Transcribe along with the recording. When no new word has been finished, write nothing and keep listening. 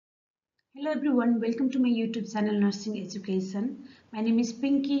Hello everyone, welcome to my YouTube channel Nursing Education. My name is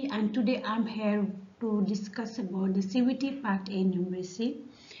Pinky and today I'm here to discuss about the CBT Part A Numeracy.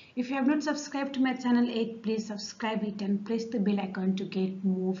 If you have not subscribed to my channel yet, please subscribe it and press the bell icon to get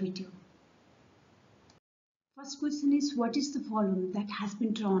more video. First question is, what is the volume that has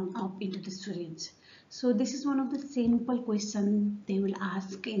been drawn up into the syringe? So this is one of the simple questions they will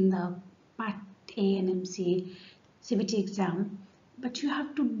ask in the Part A NMC CBT exam. But you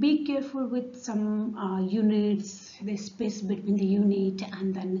have to be careful with some units, the space between the unit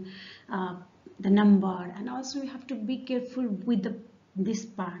and then the number, and also you have to be careful with this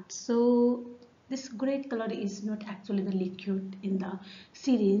part. So this gray color is not actually the liquid in the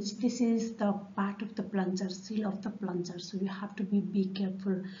syringe. This is the part of the plunger, seal of the plunger. So you have to be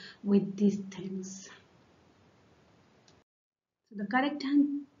careful with these things. So the correct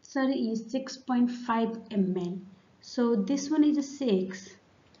answer is 6.5 ml. So this one is a 6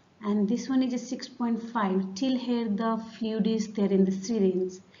 and this one is a 6.5. Till here the fluid is there in the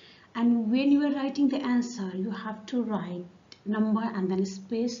syringe, and when you are writing the answer you have to write number and then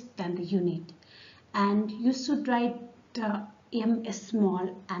space then the unit, and you should write M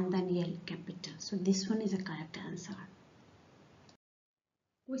small and then L capital. So this one is a correct answer.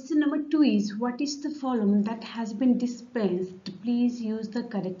 Question number 2 is, what is the volume that has been dispensed? Please use the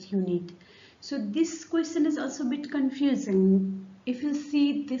correct unit. So this question is also a bit confusing. If you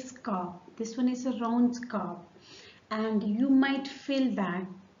see this cup, this one is a round cup, and you might feel that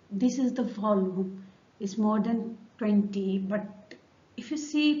this is the volume is more than 20, but if you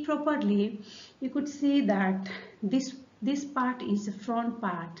see properly you could see that this part is the front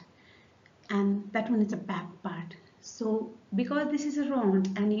part and that one is the back part. So because this is a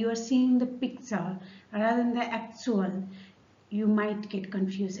round and you are seeing the picture rather than the actual, you might get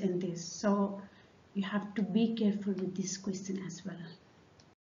confused in this. So you have to be careful with this question as well.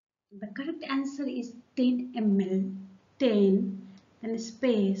 The correct answer is 10 ml, 10, then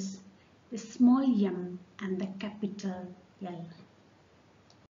space, the small m and the capital L.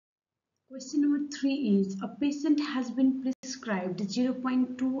 Question number 3 is, a patient has been prescribed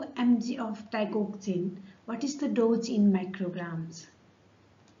 0.2 mg of digoxin. What is the dose in micrograms?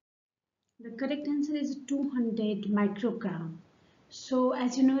 The correct answer is 200 microgram. So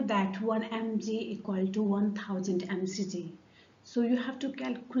as you know that 1 mg equal to 1000 mcg. So you have to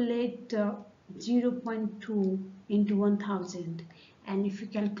calculate 0.2 into 1000, and if you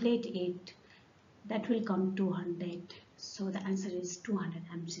calculate it, that will come 200. So the answer is 200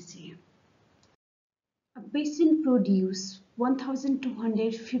 mcg. A patient produces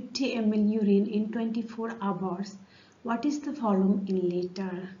 1250 ml urine in 24 hours. What is the volume in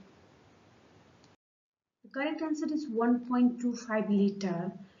liter? The correct answer is 1.25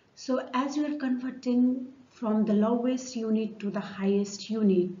 liter. So as you are converting from the lowest unit to the highest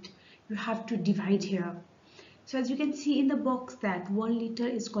unit, you have to divide here. So as you can see in the box that 1 liter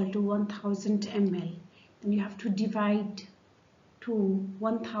is equal to 1000 ml, and you have to divide to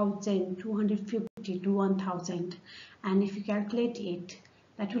 1250 to 1000, and if you calculate it,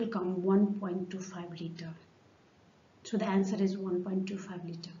 that will come 1.25 liter. So the answer is 1.25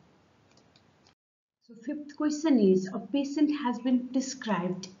 liter. So fifth question is, a patient has been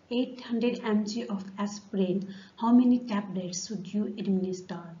prescribed 800 mg of aspirin. How many tablets should you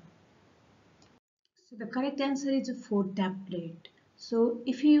administer? So the correct answer is 4 tablets. So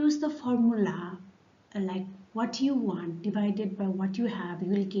if you use the formula like what you want divided by what you have, you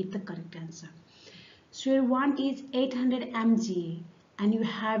will get the correct answer. So your want is 800 mg and you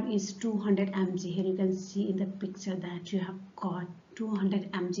have is 200 mg. Here you can see in the picture that you have got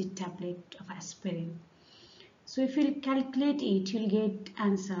 200 mg tablet of aspirin. So if you calculate it, you'll get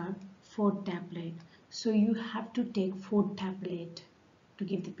answer 4 tablet. So you have to take 4 tablet to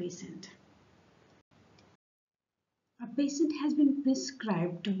give the patient. A patient has been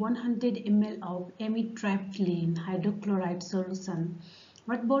prescribed 100 ml of amitriptyline hydrochloride solution.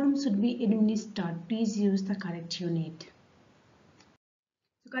 What volume should be administered? Please use the correct unit.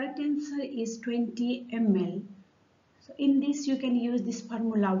 The correct answer is 20 ml. So in this you can use this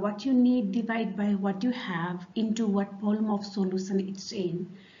formula, what you need divide by what you have into what volume of solution it's in.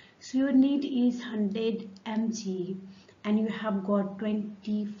 So your need is 100 mg and you have got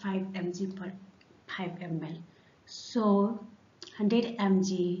 25 mg per 5 ml. So 100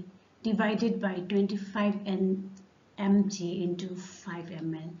 mg divided by 25 mg into 5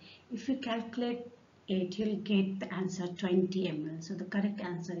 ml. If you calculate it, you'll get the answer 20 ml. So the correct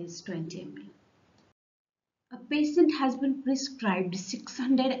answer is 20 ml. A patient has been prescribed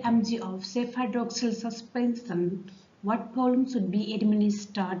 600 mg of cefadroxil suspension. What volume should be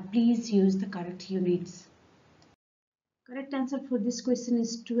administered? Please use the correct units. Correct answer for this question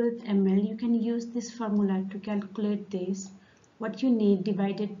is 12 ml. You can use this formula to calculate this. What you need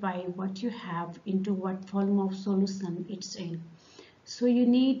divided by what you have into what volume of solution it's in. So you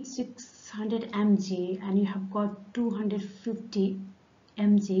need 600 mg and you have got 250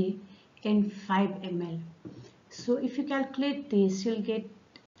 mg in 5 ml. So if you calculate this, you'll get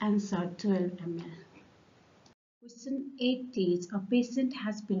answer 12 ml. Question 8 is a patient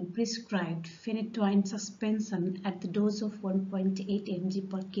has been prescribed phenytoin suspension at the dose of 1.8 mg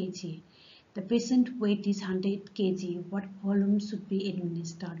per kg. The patient weight is 100 kg. What volume should be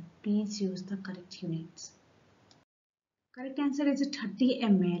administered? Please use the correct units. Correct answer is 30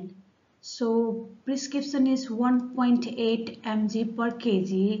 ml. So prescription is 1.8 mg per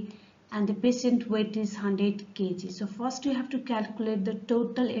kg and the patient weight is 100 kg. So first you have to calculate the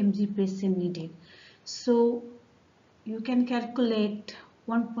total mg patient needed. So you can calculate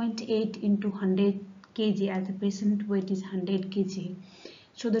 1.8 into 100 kg as the patient weight is 100 kg.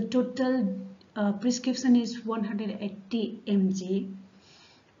 So the total prescription is 180 mg.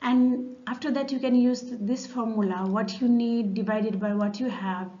 And after that you can use this formula, what you need divided by what you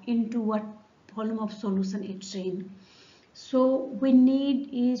have into what volume of solution it's in. So we need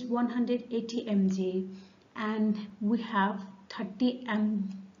is 180 mg and we have 30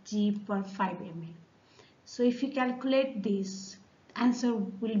 mg per 5 ml. So if you calculate this, answer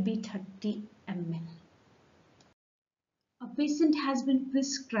will be 30 ml. A patient has been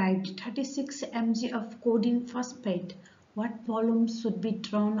prescribed 36 mg of codeine phosphate. What volume should be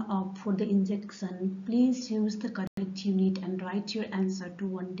drawn up for the injection? Please use the correct unit and write your answer to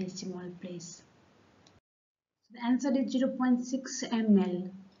 1 decimal place. The answer is 0.6 ml.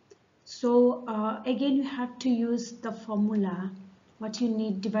 So again you have to use the formula, what you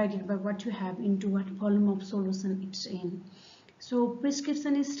need divided by what you have into what volume of solution it's in. So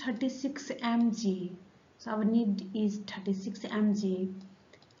prescription is 36 mg. So our need is 36 mg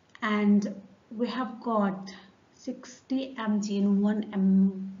and we have got 60 mg in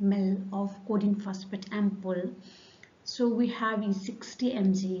 1 ml of codeine phosphate ampoule. So we have is 60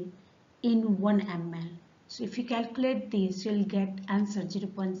 mg in 1 ml. So if you calculate this, you'll get answer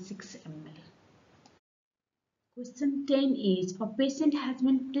 0.6 ml. Question 10 is a patient has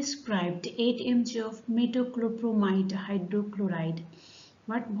been prescribed 8 mg of metoclopramide hydrochloride.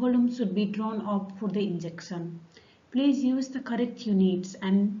 What volume should be drawn up for the injection? Please use the correct units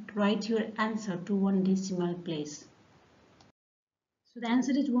and write your answer to 1 decimal place. So the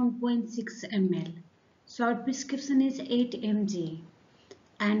answer is 1.6 ml. So our prescription is 8 mg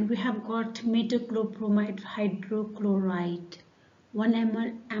and we have got metoclopramide hydrochloride 1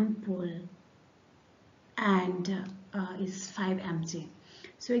 ml ampoule and is 5 mg.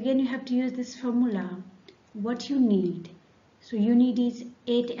 So again you have to use this formula, what you need. So you need is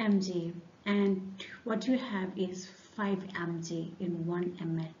 8 mg and what you have is 5 mg in 1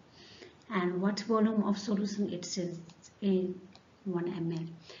 ml and what volume of solution it is in 1 ml.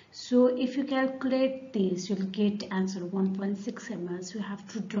 So if you calculate this, you'll get answer 1.6 ml. So you have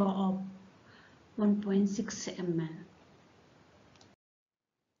to draw up 1.6 ml.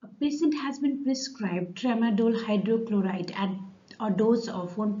 A patient has been prescribed tramadol hydrochloride at a dose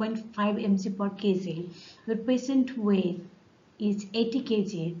of 1.5 mg per kg. The patient weight is 80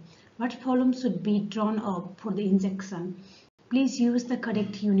 kg. What volume should be drawn up for the injection? Please use the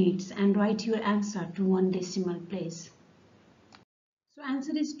correct units and write your answer to 1 decimal place. So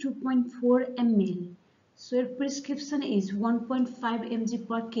answer is 2.4 ml. So your prescription is 1.5 mg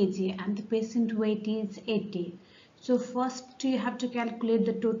per kg and the patient weight is 80. So first you have to calculate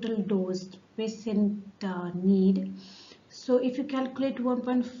the total dose patient need. So if you calculate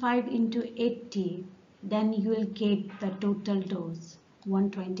 1.5 into 80, then you will get the total dose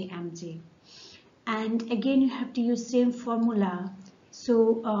 120 mg. And again you have to use same formula.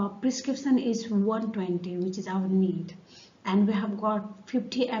 So prescription is 120, which is our need. And we have got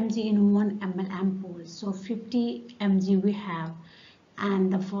 50 mg in 1 ml ampoule. So 50 mg we have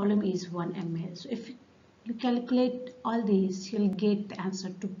and the volume is 1 ml. So if you calculate all these, you'll get the answer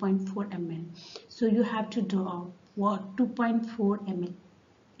 2.4 ml. So you have to draw what 2.4 ml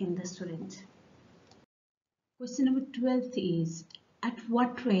in the syringe. Question number 12 is, at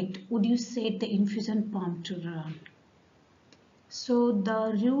what rate would you set the infusion pump to run? So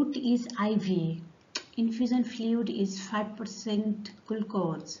the route is IV. Infusion fluid is 5%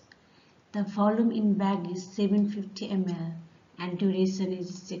 glucose. The volume in bag is 750 ml and duration is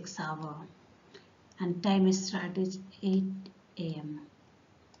 6 hours. And time start is 8 am.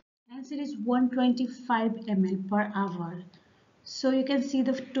 Answer is 125 ml per hour. So you can see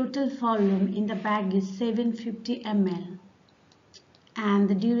the total volume in the bag is 750 ml and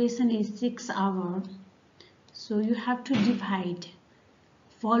the duration is 6 hours. So you have to divide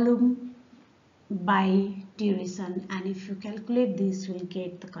volume by duration, and if you calculate this, you will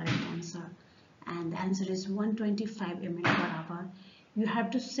get the correct answer. And the answer is 125 ml per hour. You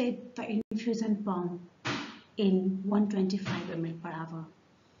have to set the infusion pump in 125 ml per hour.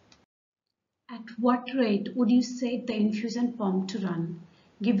 At what rate would you set the infusion pump to run?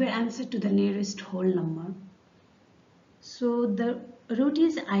 Give your answer to the nearest whole number. So the route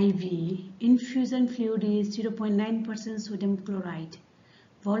is IV, infusion fluid is 0.9% sodium chloride,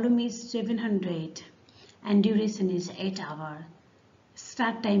 volume is 700 and duration is 8 hours.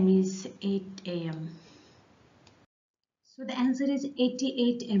 Start time is 8 AM. So the answer is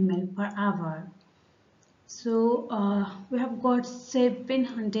 88 ml per hour. So we have got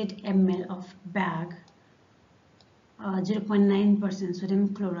 700 ml of bag, 0.9%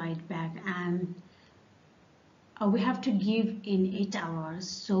 sodium chloride bag, and we have to give in 8 hours.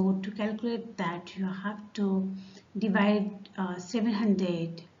 So to calculate that, you have to divide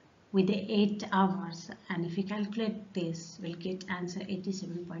 700 with the 8 hours, and if you calculate this, we'll get answer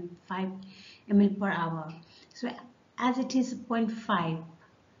 87.5 ml per hour. So as it is 0.5,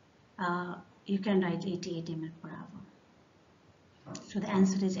 you can write 88 ml per hour. So the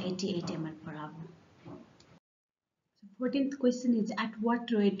answer is 88 ml per hour. So 14th question is, at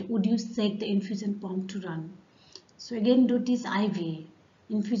what rate would you set the infusion pump to run? So again, route is IV,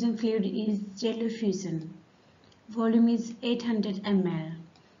 infusion fluid is gel infusion, volume is 800 ml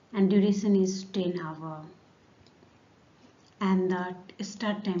and duration is 10 hours, and the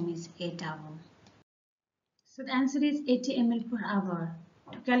start time is 8 hours. So the answer is 80 ml per hour.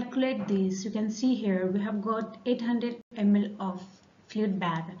 To calculate this, you can see here we have got 800 ml of fluid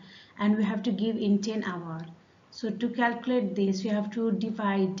bag and we have to give in 10 hours. So to calculate this, we have to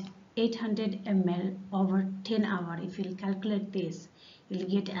divide 800 ml over 10 hours. If you calculate this, you will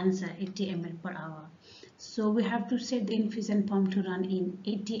get answer 80 ml per hour. So we have to set the infusion pump to run in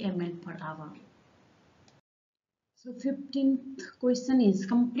 80 ml per hour. So 15th question is,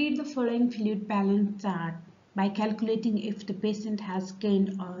 complete the following fluid balance chart by calculating if the patient has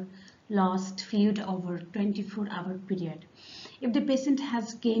gained or lost fluid over 24-hour period. If the patient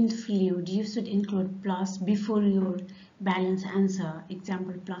has gained fluid, you should include plus before your balance answer,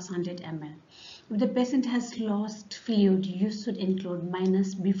 example plus 100 ml. If the patient has lost fluid, you should include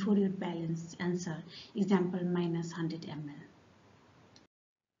minus before your balance answer, example minus 100 ml.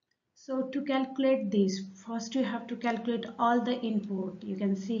 So to calculate this, first you have to calculate all the input, you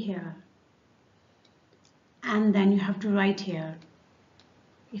can see here, and then you have to write here.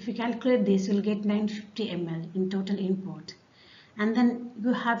 If you calculate this, you'll get 950 ml in total input, and then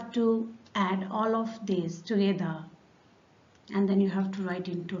you have to add all of this together, and then you have to write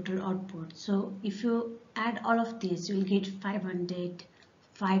in total output. So if you add all of this, you'll get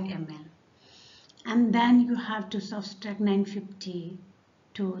 505 ml, and then you have to subtract 950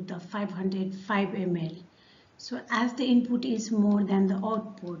 to the 505 ml. So as the input is more than the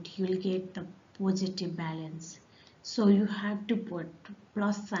output, you will get the positive balance. So you have to put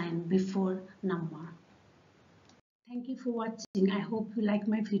plus sign before number. Thank you for watching. I hope you like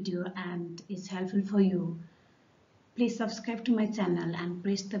my video and it's helpful for you. Please subscribe to my channel and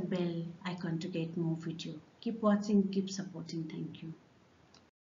press the bell icon to get more video. Keep watching, keep supporting. Thank you.